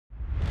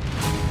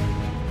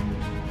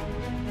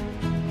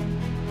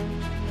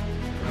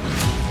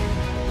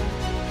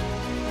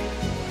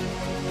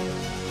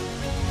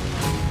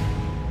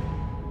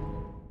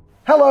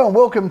Hello and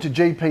welcome to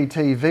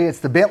GPTV. It's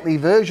the Bentleigh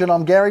version.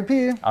 I'm Gary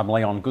Peer. I'm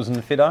Leon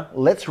Gouzenfiter.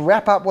 Let's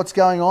wrap up what's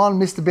going on,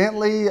 Mr.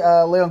 Bentleigh,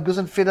 Leon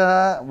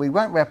Gouzenfiter. We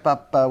won't wrap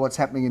up what's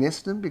happening in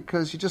Essendon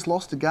because you just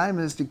lost a game,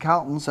 as did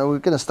Carlton, so we're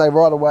going to stay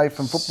right away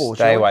from football.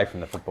 Stay away from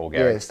the football,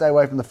 Gary. Yeah, stay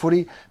away from the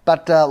footy.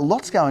 But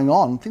lots going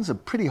on. Things are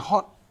pretty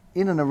hot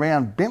in and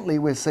around Bentleigh.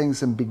 We're seeing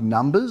some big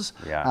numbers.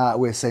 Yeah.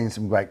 We're seeing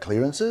some great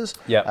clearances.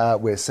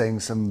 Yep. We're seeing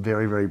some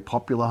very, very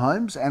popular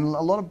homes and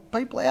a lot of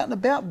people out and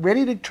about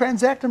ready to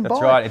transact and buy.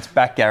 That's right. It's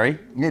back, Gary.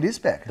 Yeah, it is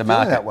back. The Feeling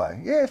market. that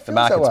way. Yeah, it feels The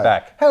market's that way.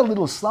 back. Had a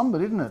little slumber,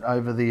 didn't it,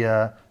 over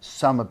the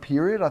summer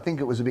period? I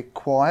think it was a bit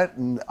quiet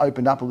and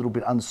opened up a little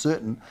bit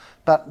uncertain.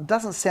 But it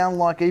doesn't sound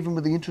like, even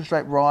with the interest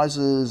rate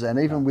rises and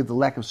even with the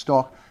lack of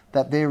stock,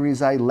 that there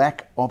is a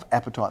lack of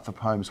appetite for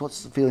homes.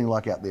 What's the feeling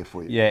like out there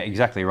for you? Yeah,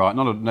 exactly right.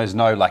 There's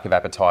no lack of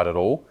appetite at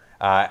all.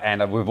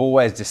 And we've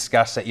always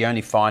discussed that you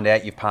only find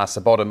out you've passed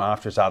the bottom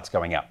after it starts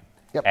going up.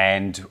 Yep.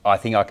 And I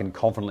think I can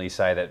confidently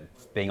say that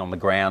being on the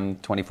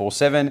ground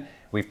 24/7,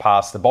 we've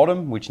passed the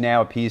bottom, which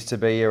now appears to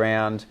be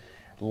around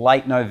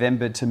late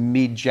November to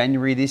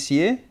mid-January this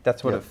year.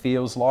 That's what Yep. it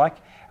feels like.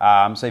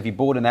 So if you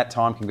bought in that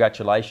time,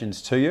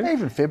 congratulations to you.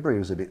 Even February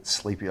was a bit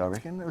sleepy, I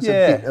reckon. It was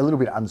Yeah. a little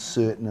bit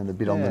uncertain and a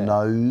bit on the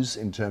nose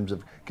in terms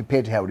of,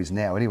 compared to how it is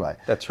now anyway.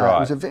 That's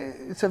right.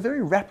 It's a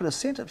very rapid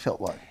ascent, it felt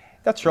like.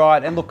 That's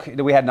right. And look,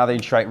 we had another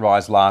interest rate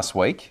rise last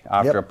week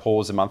after Yep. a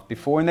pause a month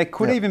before, and there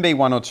could Yep. even be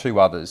one or two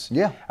others.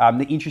 Yeah.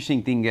 The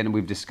interesting thing, and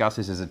we've discussed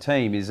this as a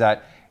team, is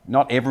that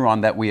not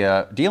everyone that we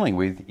are dealing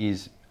with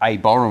is A,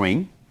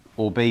 borrowing,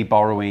 or B,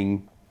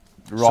 borrowing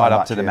right up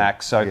much, to the yeah.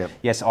 max. So Yep.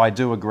 yes, I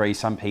do agree.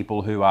 Some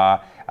people who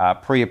are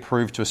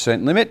pre-approved to a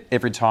certain limit,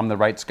 every time the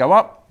rates go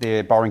up,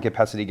 their borrowing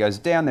capacity goes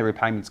down, their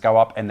repayments go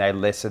up, and they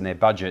lessen their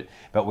budget.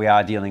 But we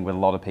are dealing with a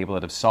lot of people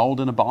that have sold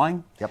and are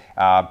buying.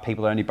 Yep.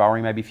 People are only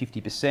borrowing maybe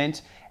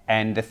 50%.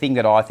 And the thing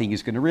that I think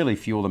is going to really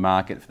fuel the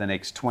market for the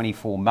next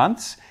 24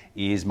 months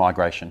is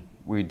migration.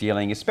 We're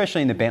dealing,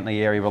 especially in the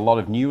Bentleigh area, with a lot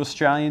of new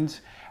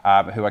Australians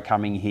who are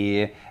coming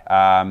here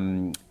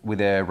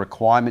with a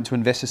requirement to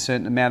invest a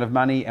certain amount of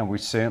money, and we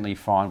certainly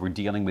find we're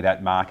dealing with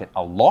that market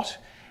a lot.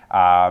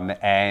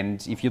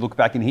 And if you look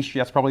back in history,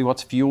 that's probably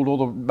what's fueled all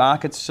the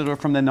markets sort of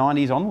from the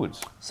 90s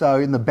onwards. So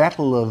in the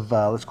battle of,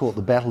 let's call it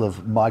the battle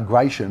of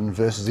migration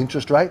versus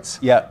interest rates,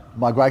 Yeah.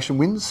 migration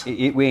wins?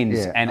 It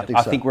wins. Yeah, and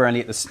I think so. we're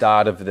only at the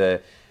start of the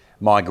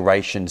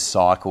migration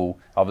cycle.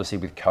 Obviously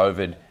with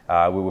COVID,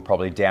 we were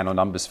probably down on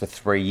numbers for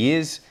 3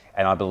 years,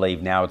 and I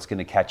believe now it's going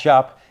to catch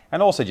up.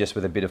 And also just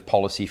with a bit of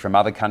policy from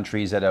other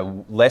countries that are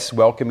less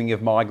welcoming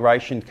of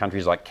migration.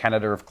 Countries like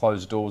Canada have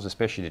closed doors,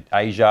 especially to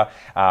Asia.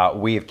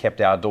 We have kept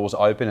our doors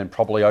open and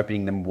probably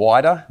opening them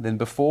wider than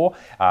before.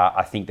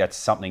 I think that's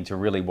something to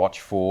really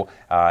watch for,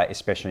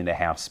 especially in the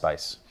house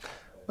space.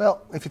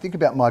 Well, if you think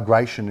about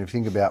migration, if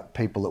you think about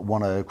people that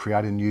want to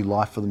create a new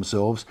life for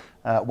themselves,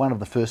 one of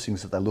the first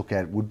things that they look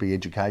at would be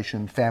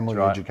education,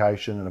 family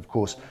education, and of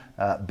course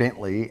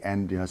Bentleigh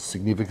and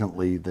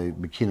significantly the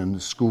McKinnon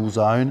school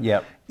zone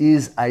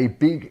is a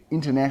big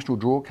international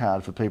draw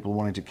card for people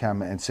wanting to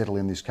come and settle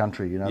in this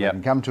country. They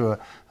can come to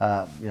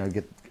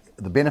get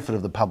the benefit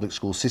of the public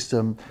school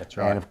system. That's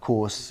right. And of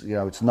course,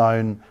 it's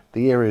known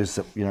the areas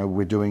that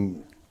we're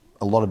doing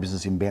a lot of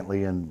business in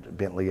Bentleigh and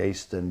Bentleigh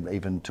East, and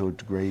even to a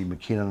degree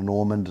McKinnon and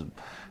Ormond.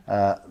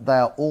 They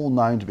are all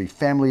known to be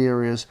family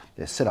areas.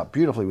 They're set up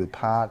beautifully with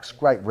parks,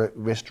 great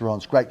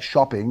restaurants, great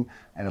shopping,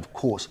 and of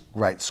course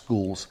great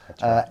schools.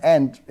 Right.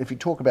 And if you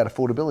talk about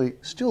affordability,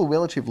 still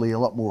relatively a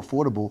lot more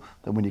affordable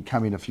than when you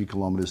come in a few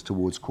kilometres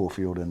towards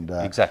Caulfield and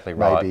exactly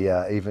right.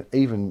 Maybe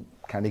even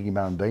Carnegie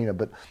Murrabina.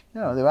 But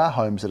there are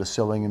homes that are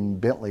selling in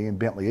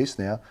Bentleigh East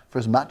now for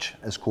as much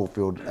as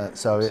Caulfield.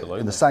 So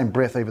in the same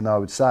breath, even though I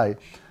would say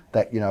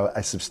that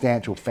a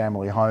substantial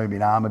family home in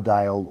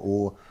Armidale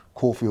or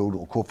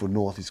Caulfield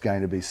North is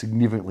going to be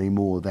significantly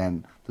more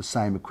than the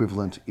same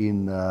equivalent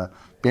in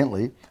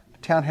Bentleigh.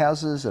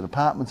 Townhouses and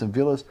apartments and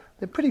villas,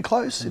 they're pretty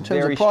close in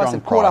terms of price.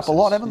 They've caught up a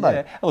lot, haven't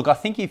they? Look, I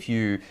think if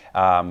you,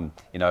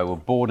 were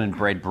born and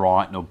bred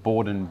Brighton or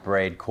born and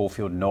bred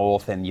Caulfield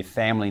North, and your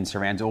family and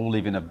surrounds all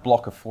live in a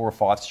block of 4 or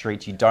 5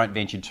 streets, you don't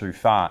venture too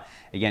far.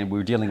 Again,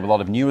 we're dealing with a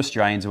lot of new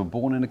Australians who were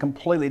born in a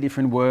completely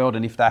different world,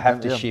 and if they have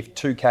to shift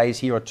 2 Ks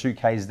here or 2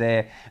 Ks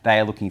there, they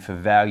are looking for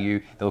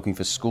value, they're looking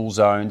for school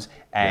zones,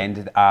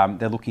 and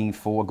they're looking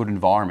for a good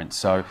environment.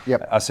 So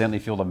I certainly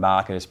feel the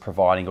market is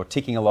providing or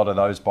ticking a lot of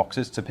those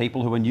boxes to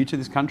people who are new to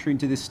this country and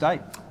to this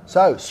state.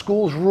 So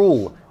schools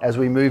rule as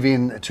we move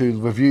in to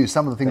review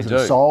some of the things that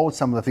are sold,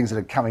 some of the things that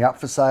are coming up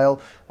for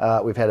sale.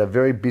 We've had a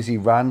very busy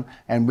run,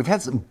 and we've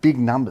had some big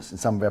numbers in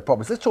some of our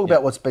properties. Let's talk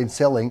about what's been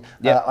selling.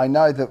 I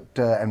know that,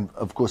 and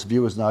of course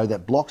viewers know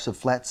that blocks of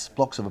flats,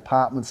 blocks of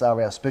apartments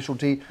are our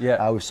specialty.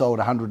 We've sold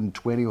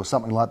 120 or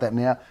something like that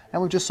now,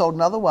 and we've just sold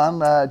another one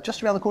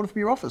just around the corner from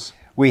your office.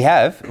 We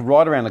have,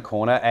 right around the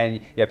corner,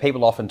 and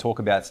people often talk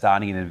about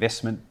starting an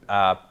investment,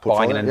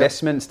 buying an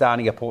investment,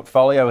 starting a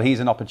portfolio. Here's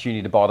an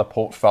opportunity to buy the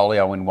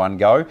portfolio in one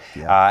go.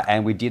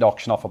 And we did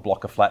auction off a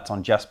block of flats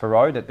on Jasper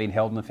Road that had been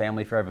held in the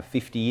family for over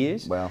 50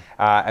 years. Wow.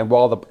 And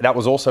while that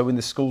was also in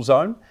the school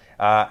zone,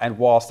 And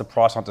whilst the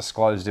price not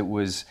disclosed, it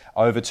was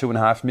over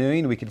 $2.5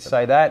 million. We could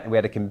say that. We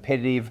had a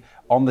competitive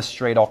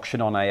on-the-street auction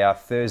on a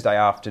Thursday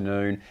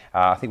afternoon.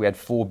 I think we had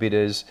 4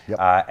 bidders,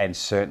 and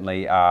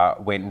certainly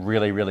went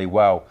really, really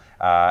well.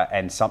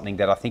 And something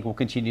that I think we'll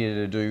continue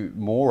to do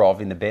more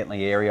of in the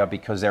Bentleigh area,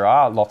 because there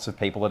are lots of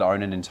people that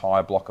own an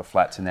entire block of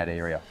flats in that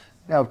area.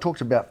 Now, I've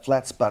talked about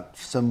flats, but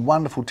some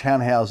wonderful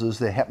townhouses.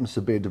 There happens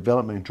to be a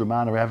development in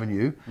Dramana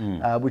Avenue,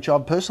 which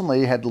I've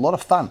personally had a lot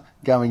of fun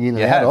going in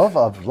and out of.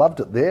 I've loved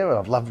it there.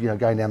 I've loved,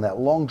 going down that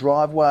long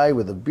driveway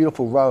with a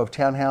beautiful row of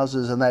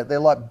townhouses, and they're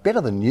like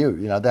better than new.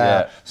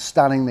 They're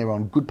stunning. They're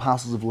on good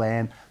parcels of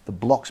land. The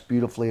block's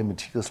beautifully and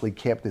meticulously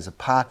kept. There's a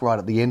park right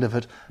at the end of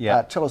it.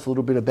 Tell us a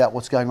little bit about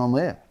what's going on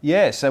there.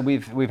 Yeah, so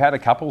we've had a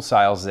couple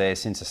sales there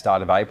since the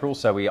start of April.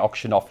 So we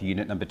auctioned off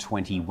unit number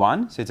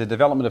 21. So it's a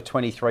development of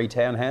 23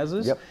 townhouses.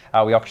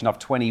 We auctioned off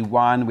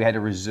 21. We had to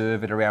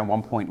reserve it around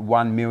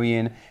 1.1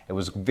 million. It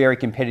was very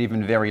competitive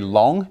and very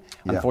long.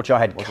 Unfortunately,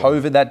 I had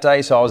COVID that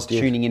day, so I was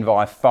tuning in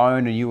via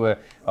phone, and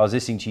I was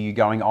listening to you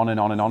going on and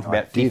on and on for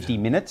about 50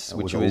 minutes,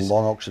 which was a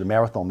long auction, a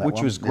marathon.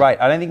 Which was great.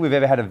 I don't think we've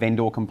ever had a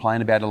vendor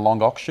complain about a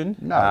long auction.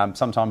 No.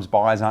 Sometimes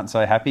buyers aren't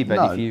so happy,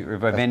 but if you're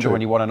a vendor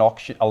and you want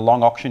a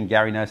long auction,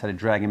 Gary knows how to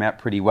drag him out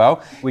pretty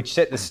well, which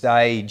set the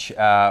stage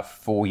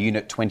for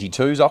Unit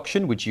 22's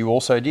auction, which you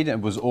also did.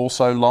 It was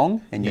also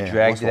long, and you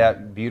dragged it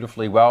out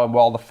beautifully well. And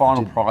while the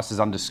final price is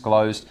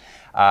undisclosed,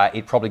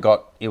 it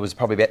was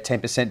probably about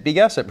 10%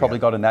 bigger, so it probably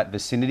got in that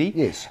vicinity.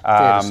 Yes,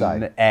 fair to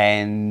say.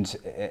 And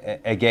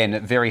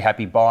again, very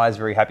happy buyers,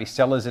 very happy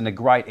sellers, and a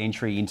great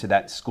entry into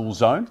that school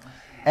zone.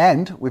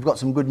 And we've got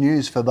some good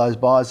news for those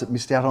buyers that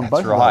missed out on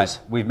both of those.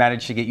 We've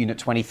managed to get Unit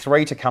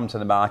 23 to come to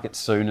the market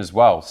soon as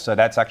well. So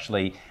that's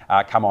actually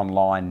come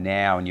online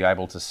now, and you're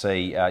able to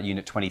see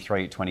Unit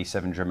 23 at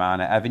 27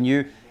 Dramana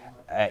Avenue,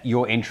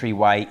 your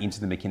entryway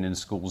into the McKinnon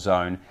School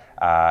Zone,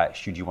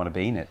 should you want to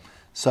be in it.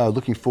 So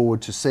looking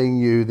forward to seeing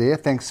you there.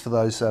 Thanks for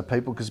those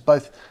people, because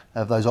both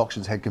of those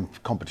auctions had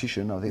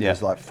competition. I think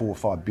there's like 4 or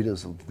 5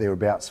 bidders or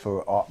thereabouts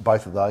for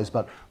both of those.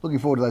 But looking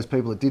forward to those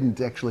people that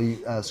didn't actually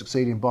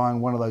succeed in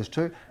buying one of those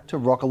two to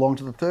rock along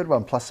to the third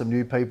one, plus some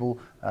new people.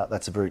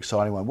 That's a very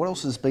exciting one. What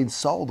else has been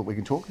sold that we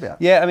can talk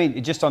about? Yeah, I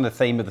mean, just on the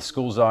theme of the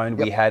school zone,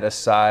 we had a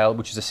sale,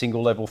 which is a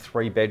single level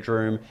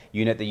 3-bedroom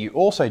unit that you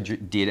also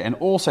did and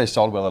also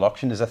sold well at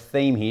auction. There's a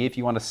theme here. If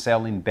you want to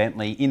sell in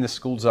Bentleigh in the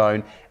school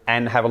zone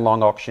and have a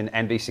long auction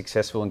and be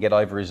successful and get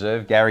over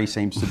reserve, Gary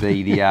seems to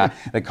be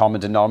the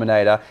common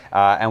denominator.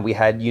 And we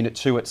had Unit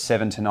 2 at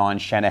 7 to 9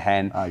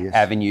 Shanahan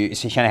Avenue,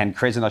 Shanahan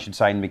Crescent, I should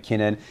say, in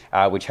McKinnon,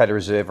 which had a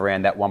reserve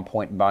around that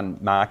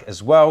 1.1 mark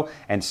as well,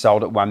 and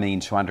sold at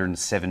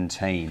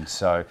 1,217,000.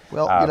 So,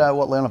 well, you know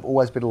what, Leon, I've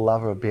always been a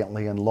lover of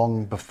Bentleigh, and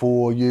long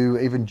before you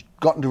even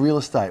got into real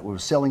estate, we were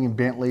selling in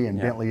Bentleigh and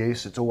Bentleigh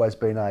East. It's always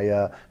been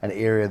an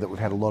area that we've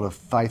had a lot of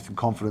faith and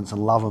confidence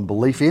and love and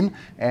belief in.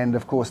 And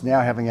of course,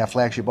 now having our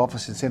flagship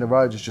office in Centre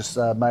Road has just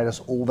made us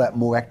all that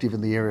more active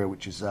in the area,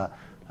 which is a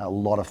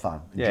lot of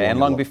fun. And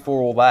long before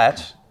all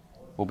that,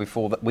 well,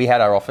 before that, we had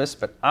our office,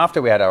 but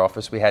after we had our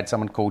office, we had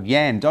someone called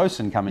Jan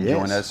Dawson come and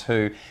join us,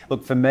 who,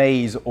 look, for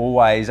me, I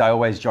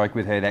always joke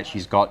with her that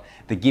she's got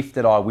the gift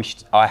that I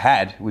wished I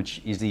had,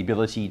 which is the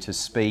ability to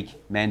speak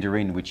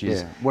Mandarin, which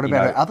is... What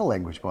about her other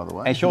language, by the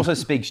way? And she also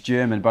speaks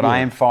German, but I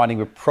am finding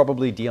we're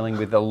probably dealing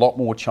with a lot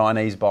more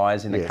Chinese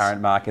buyers in the current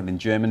market than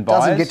German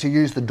buyers. Doesn't get to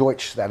use the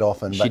Deutsch that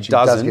often, but she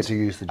does get to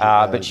use the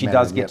but she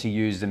does get to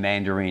use the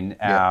Mandarin,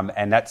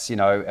 and that's,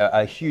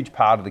 a huge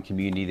part of the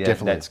community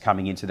that's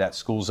coming into that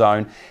school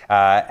zone.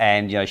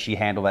 And she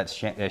handled that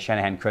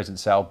Shanahan Crescent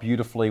sale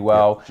beautifully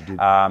well. She did.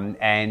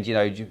 And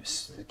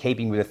just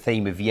keeping with the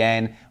theme of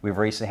Yan, we've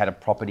recently had a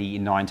property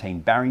in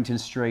 19 Barrington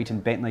Street in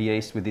Bentleigh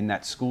East within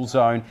that school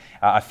zone.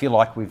 I feel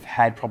like we've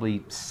had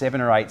probably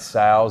 7 or 8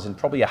 sales and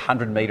probably a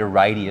 100-metre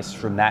radius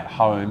from that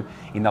home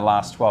in the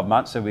last 12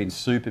 months. So we've been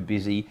super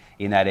busy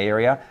in that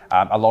area.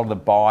 A lot of the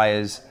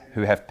buyers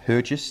who have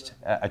purchased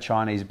a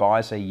Chinese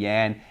buyer, so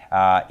Yan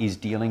is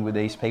dealing with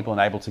these people and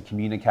able to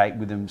communicate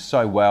with them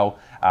so well,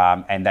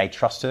 and they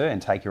trust her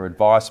and take her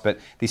advice. But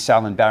this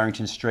sale in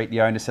Barrington Street,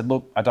 the owner said,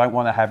 look, I don't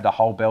want to have the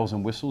whole bells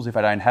and whistles if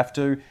I don't have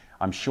to.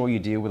 I'm sure you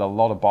deal with a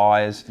lot of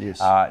buyers.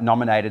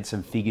 Nominated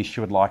some figures she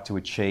would like to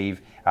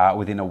achieve.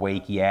 Within a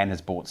week, Yan has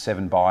bought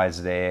 7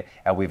 buyers there.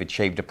 We've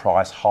achieved a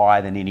price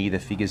higher than any of the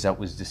figures that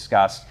was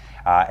discussed.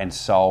 And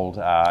sold,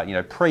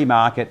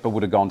 pre-market, but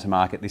would have gone to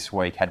market this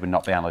week had we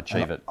not been able to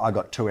achieve it. I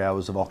got 2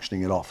 hours of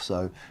auctioning it off,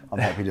 so I'm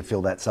happy to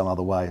fill that some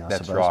other way, I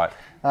That's suppose. right.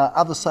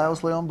 Other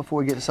sales, Leon, before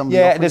we get to some of the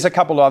offerings? There's a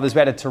couple of others. We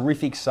had a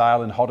terrific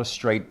sale in Hodder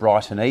Street,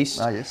 Brighton East.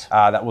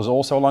 That was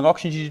also a long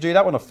auction. Did you do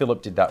that one, or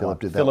Philip did that one?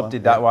 Philip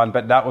did that one,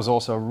 but that was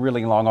also a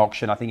really long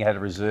auction. I think it had a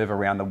reserve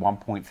around the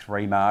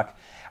 1.3 mark.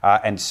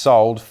 And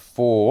sold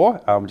for,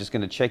 I'm just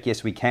going to check,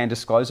 yes, we can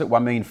disclose it,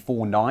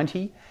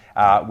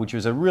 1,490,000, which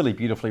was a really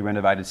beautifully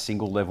renovated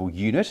single level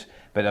unit,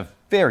 but a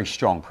very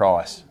strong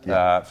price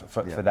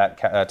for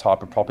that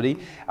type of property.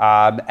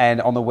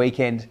 And on the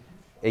weekend,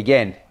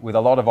 again, with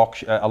a lot of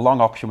a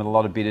long auction with a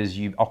lot of bidders,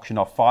 you auctioned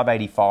off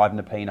 585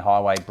 Nepean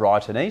Highway,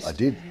 Brighton East. I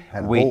did.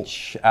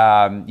 Which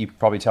you could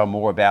probably tell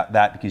more about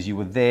that because you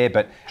were there.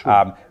 But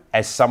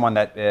as someone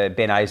that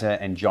Ben Azer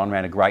and John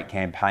ran a great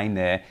campaign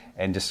there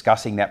and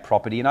discussing that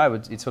property,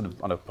 it's sort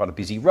of on quite a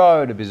busy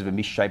road, a bit of a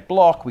misshaped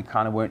block. We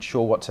kind of weren't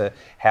sure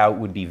how it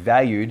would be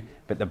valued,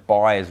 but the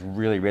buyers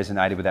really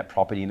resonated with that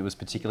property and it was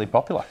particularly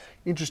popular.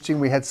 Interesting,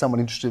 we had someone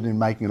interested in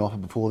making an offer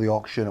before the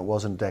auction. It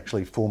wasn't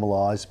actually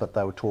formalised, but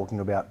they were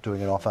talking about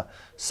doing an offer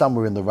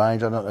somewhere in the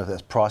range. I don't know if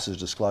that price is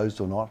disclosed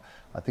or not.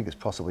 I think it's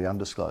possibly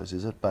undisclosed,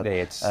 is it? But yeah,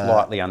 it's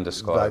slightly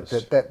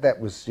undisclosed. But that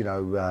was,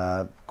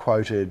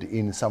 quoted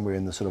in somewhere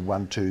in the sort of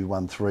 1.2,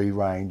 1.3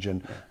 range,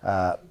 and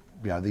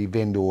the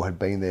vendor had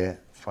been there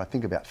for I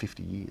think about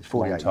 50 years,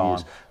 48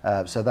 years.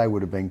 So they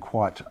would have been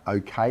quite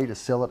okay to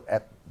sell it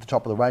at the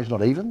top of the range,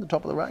 not even the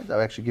top of the range. They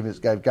were actually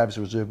gave us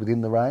a reserve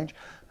within the range.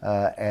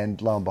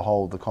 And lo and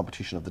behold, the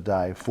competition of the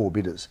day, 4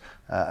 bidders,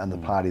 and the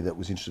party that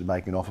was interested in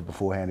making an offer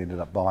beforehand ended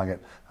up buying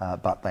it,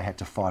 but they had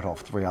to fight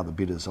off 3 other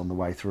bidders on the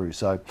way through.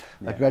 So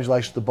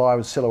congratulations to the buyer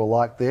and seller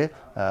alike there.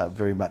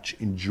 Very much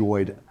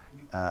enjoyed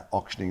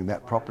auctioning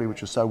that property,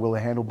 which was so well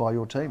handled by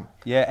your team.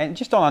 Yeah, and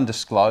just on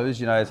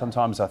undisclosed,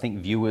 sometimes I think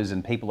viewers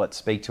and people that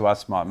speak to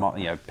us,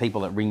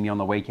 people that ring me on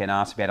the weekend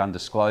ask about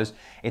undisclosed.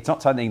 It's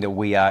not something that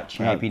we are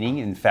championing.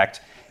 No. In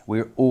fact,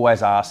 we're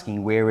always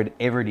asking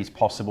wherever it is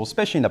possible,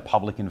 especially in the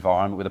public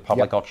environment with a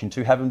public auction,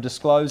 to have them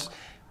disclosed.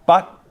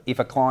 But if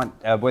a client,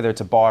 whether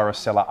it's a buyer or a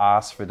seller,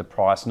 asks for the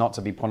price not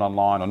to be put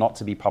online or not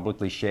to be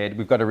publicly shared,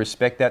 we've got to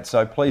respect that.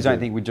 So please don't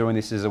think we're doing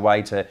this as a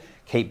way to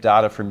keep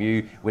data from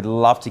you. We'd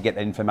love to get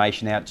that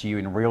information out to you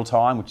in real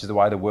time, which is the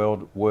way the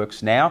world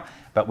works now,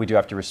 but we do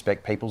have to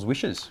respect people's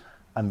wishes.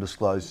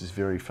 Undisclosed is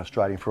very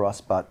frustrating for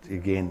us, but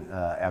again,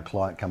 our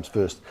client comes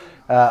first.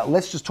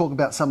 Let's just talk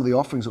about some of the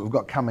offerings that we've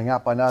got coming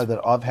up. I know that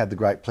I've had the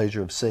great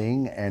pleasure of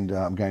seeing, and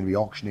I'm going to be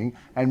auctioning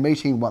and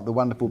meeting the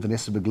wonderful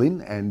Vanessa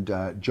McGlynn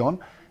and John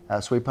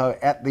Sweepo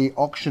at the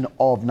auction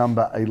of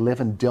number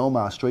 11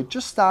 Delmar Street.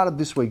 Just started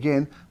this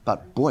weekend,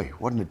 but boy,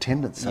 what an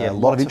attendance. A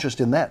lot of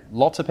interest in that.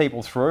 Lots of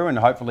people through, and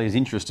hopefully there's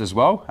interest as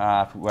well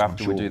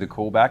after we do the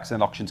callbacks.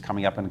 And auction's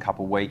coming up in a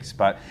couple of weeks.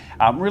 But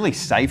really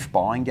safe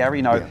buying,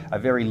 Gary. A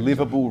very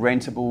livable,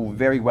 rentable,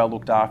 very well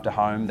looked after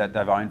home that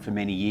they've owned for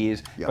many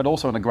years, but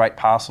also on a great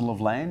parcel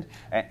of land.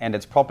 And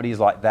it's properties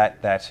like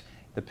that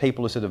the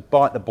people who sort of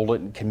bite the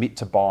bullet and commit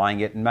to buying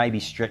it and maybe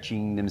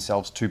stretching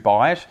themselves to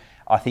buy it,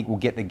 I think we'll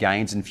get the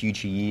gains in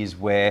future years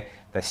where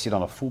they sit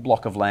on a full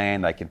block of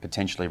land, they can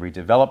potentially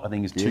redevelop. I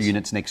think there's 2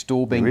 units next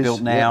door being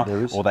built now,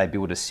 or they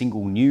build a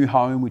single new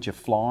home, which are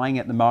flying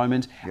at the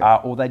moment,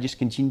 or they just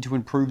continue to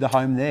improve the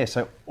home there.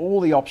 So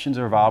all the options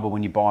are available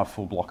when you buy a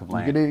full block of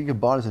land. You can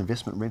buy it as an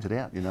investment, rent it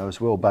out, as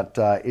well. But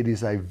it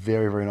is a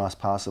very, very nice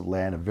parcel of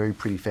land, a very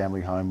pretty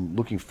family home.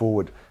 Looking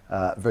forward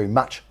very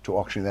much to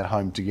auctioning that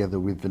home together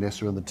with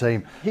Vanessa and the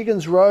team.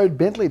 Higgins Road,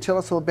 Bentleigh, tell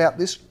us all about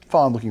this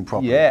fine-looking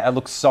property. Yeah,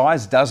 look,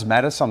 size does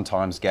matter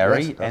sometimes,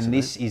 Gary, yes, and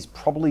this is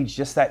probably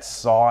just that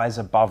size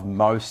above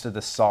most of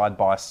the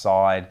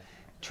side-by-side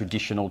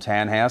traditional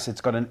townhouse. It's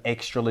got an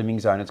extra living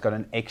zone, it's got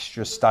an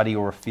extra study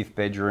or a 5th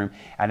bedroom,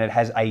 and it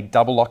has a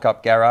double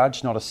lock-up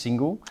garage, not a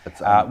single,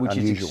 which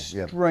unusual, is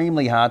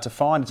extremely hard to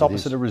find. It's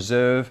opposite a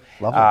reserve.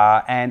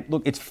 Lovely. And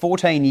look, it's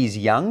 14 years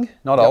young,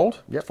 not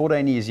old,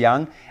 14 years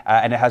young,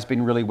 and it has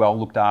been really well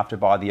looked after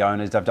by the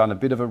owners. They've done a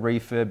bit of a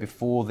refurb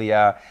before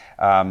the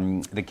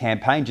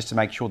campaign just to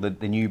make sure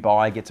that the new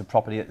buyer gets a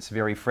property that's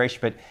very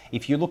fresh. But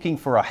if you're looking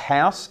for a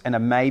house and are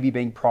maybe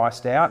being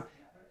priced out,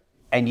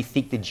 and you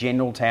think the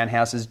general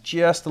townhouse is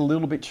just a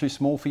little bit too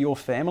small for your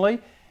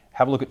family,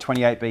 have a look at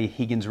 28B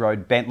Higgins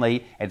Road, Bentleigh,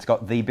 and it's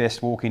got the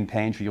best walk-in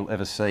pantry you'll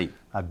ever see.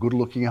 A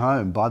good-looking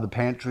home. Buy the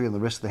pantry and the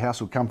rest of the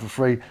house will come for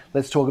free.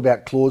 Let's talk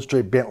about Claude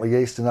Street,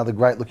 Bentleigh East, another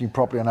great-looking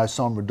property. I know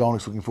Simon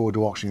Radonic's looking forward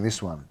to auctioning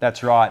this one.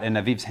 That's right, and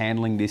Aviv's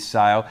handling this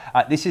sale.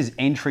 This is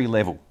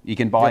entry-level. You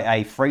can buy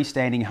a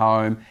freestanding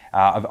home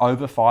of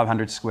over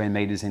 500 square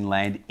metres in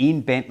land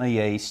in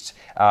Bentleigh East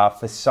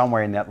for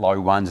somewhere in that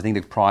low ones. I think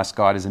the price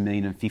guide is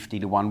 $1,050,000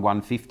 to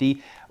 $1,150,000.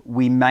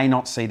 We may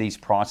not see these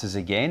prices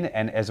again,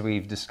 and as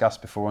we've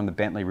discussed before on the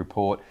Bentleigh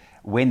Report,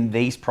 when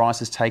these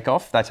prices take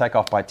off, they take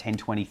off by 10,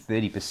 20,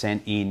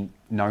 30% in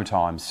no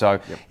time. So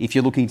if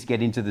you're looking to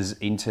get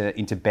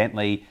into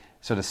Bentleigh,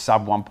 sort of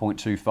sub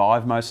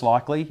 1.25 most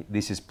likely,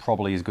 this is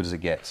probably as good as it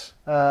gets.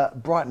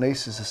 Brighton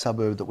East is a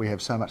suburb that we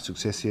have so much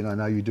success in. I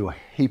know you do a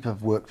heap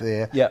of work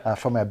there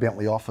from our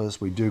Bentleigh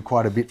office. We do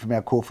quite a bit from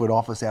our Caulfield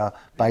office. Our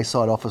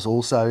Bayside office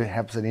also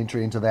has an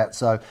entry into that.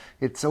 So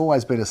it's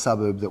always been a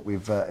suburb that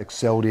we've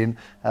excelled in.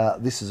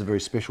 This is a very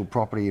special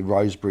property in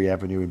Rosebery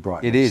Avenue in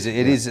Brighton. It is.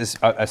 It is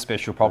a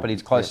special property.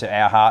 It's close to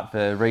our heart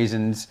for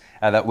reasons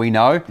that we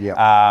know.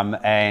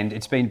 And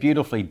it's been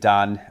beautifully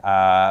done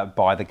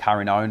by the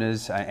current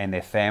owners and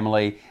their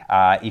family.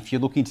 If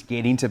you're looking to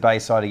get into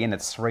Bayside, again,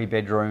 it's 3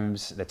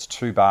 bedrooms, that's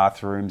 2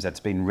 bathrooms, that's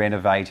been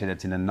renovated,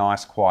 it's in a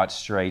nice quiet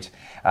street,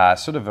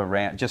 sort of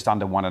around just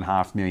under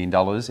 $1.5 million.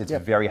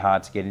 It's very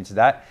hard to get into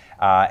that.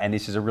 and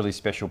this is a really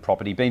special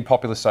property. Been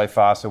popular so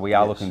far, so we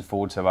are looking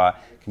forward to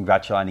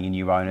congratulating a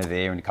new owner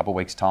there in a couple of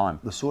weeks' time.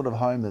 The sort of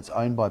home that's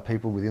owned by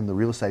people within the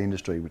real estate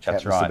industry, which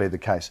happens to be the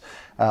case.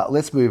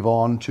 Let's move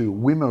on to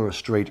Wimmera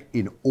Street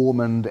in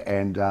Ormond,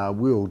 and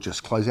we'll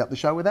just close out the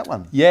show with that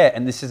one. Yeah,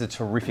 and this is a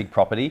terrific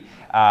property.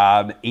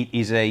 It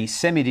is a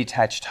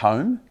semi-detached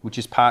home, which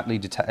is partly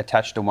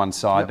attached to one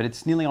side, but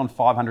it's nearly on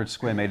 500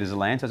 square metres of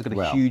land, so it's got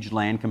a huge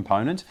land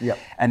component.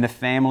 And the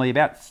family,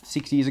 about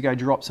 6 years ago,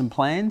 drew up some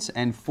plans,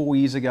 and 4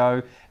 years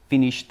ago,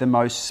 finished the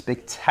most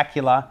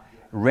spectacular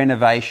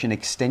renovation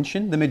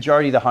extension. The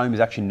majority of the home is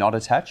actually not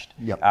attached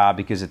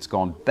because it's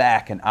gone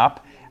back and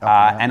up.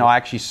 And I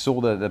actually saw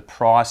the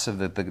price of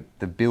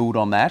the build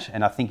on that,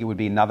 and I think it would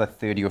be another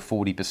 30 or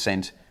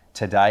 40%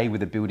 today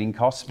with the building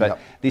costs. But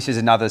this is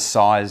another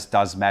size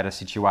does matter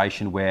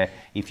situation where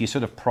if you're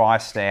sort of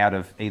priced out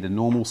of either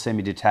normal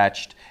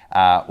semi-detached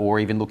or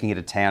even looking at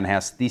a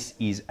townhouse, this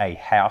is a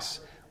house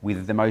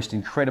with the most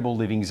incredible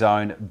living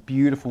zone,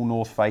 beautiful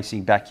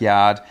north-facing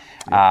backyard,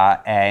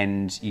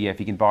 and if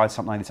you can buy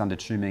something like this under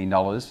 $2 million,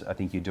 I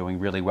think you're doing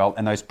really well,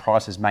 and those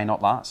prices may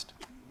not last.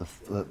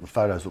 The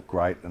photos look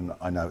great, and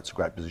I know it's a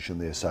great position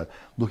there, so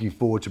looking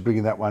forward to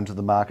bringing that one to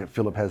the market.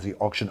 Philip has the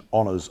auction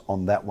honours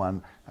on that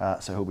one,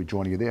 so he'll be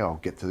joining you there. I'll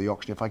get to the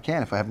auction if I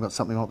can, if I haven't got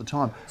something on at the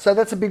time. So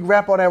that's a big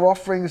wrap on our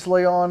offerings,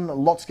 Leon.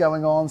 Lots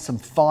going on, some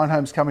fine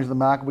homes coming to the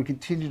market. We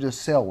continue to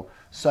sell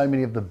so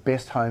many of the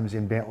best homes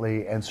in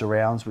Bentleigh and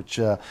surrounds, which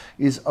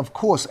is, of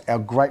course, our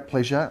great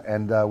pleasure,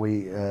 and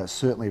we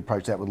certainly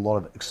approach that with a lot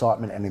of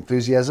excitement and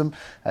enthusiasm.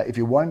 If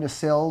you're wanting to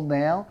sell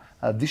now,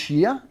 this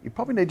year, you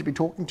probably need to be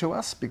talking to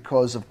us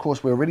because, of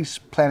course, we're already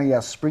planning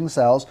our spring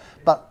sales,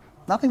 but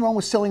nothing wrong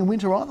with selling in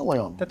winter either,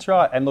 Leon. That's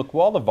right. And look,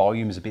 while the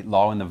volume is a bit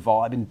low and the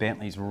vibe in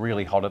Bentleigh is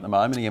really hot at the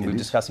moment, again, we're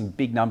discussing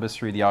big numbers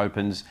through the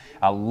opens,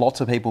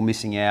 lots of people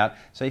missing out.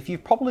 So if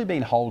you've probably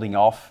been holding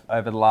off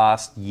over the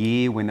last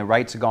year when the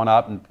rates have gone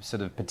up and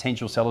sort of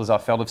potential sellers I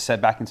felt have sat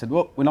back and said,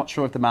 look, we're not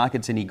sure if the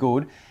market's any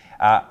good.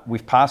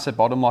 We've passed the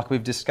bottom like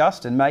we've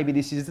discussed, and maybe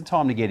this is the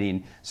time to get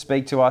in,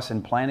 speak to us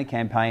and plan a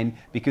campaign,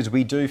 because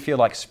we do feel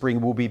like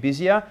spring will be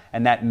busier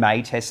and that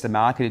may test the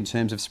market in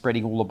terms of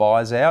spreading all the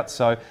buyers out.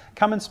 So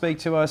come and speak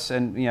to us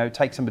and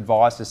take some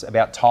advice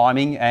about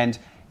timing, and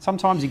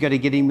sometimes you've got to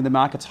get in when the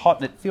market's hot,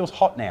 and it feels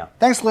hot now.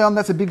 Thanks, Leon.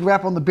 That's a big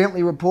wrap on the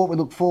Bentleigh Report. We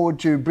look forward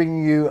to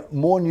bringing you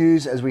more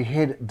news as we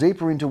head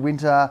deeper into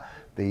winter.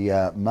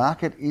 The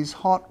market is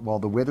hot while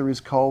the weather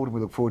is cold. We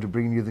look forward to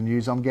bringing you the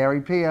news. I'm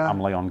Gary Peer. I'm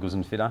Leon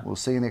Gouzenfiter. We'll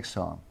see you next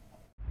time.